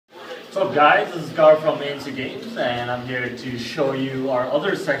What's up guys, this is Gar from ANC Games and I'm here to show you our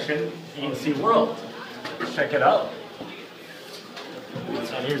other section, ANC World. Check it out.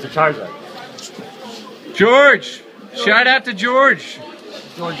 And here's the charger. George! Shout out to George!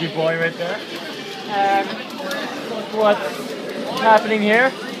 Georgie boy right there. And look what's happening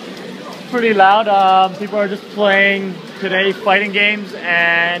here. Pretty loud. People are just playing today fighting games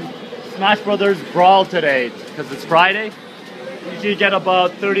and Smash Brothers Brawl today because it's Friday. Usually you get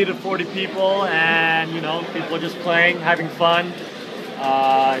about 30 to 40 people and you know, people are just playing, having fun,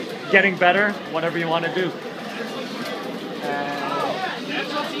 getting better, whatever you want to do.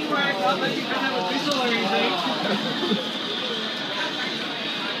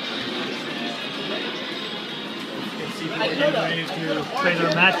 People are ready to play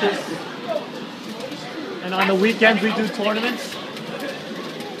their matches. And on the weekends we do tournaments.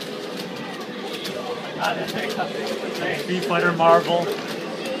 Street Fighter, Marvel,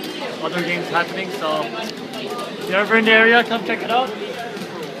 other games happening, so if you're ever in the area, come check it out.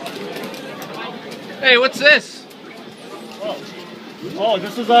 Hey, what's this? Oh,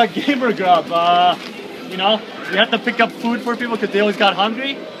 this is a gamer grub. You know, we have to pick up food for people because they always got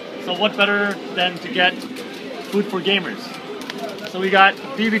hungry, so what better than to get food for gamers. So we got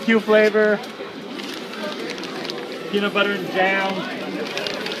BBQ flavor, peanut butter and jam,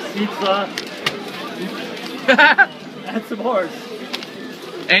 pizza, and some horse.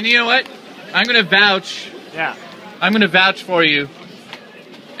 And you know what? I'm gonna vouch. Yeah. I'm gonna vouch for you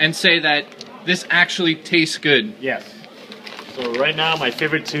and say that this actually tastes good. Yes. So right now my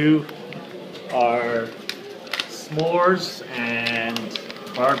favorite two are s'mores and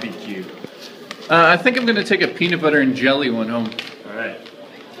barbecue. I think I'm gonna take a peanut butter and jelly one home. Alright.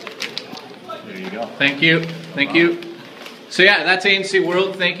 There you go. Thank you. Thank you. So yeah, that's ANC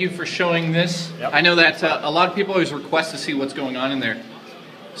World. Thank you for showing this. Yep. I know that a lot of people always request to see what's going on in there.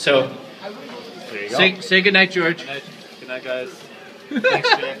 So, there you go. say good night, George. Good night guys.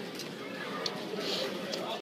 Thanks, Jay.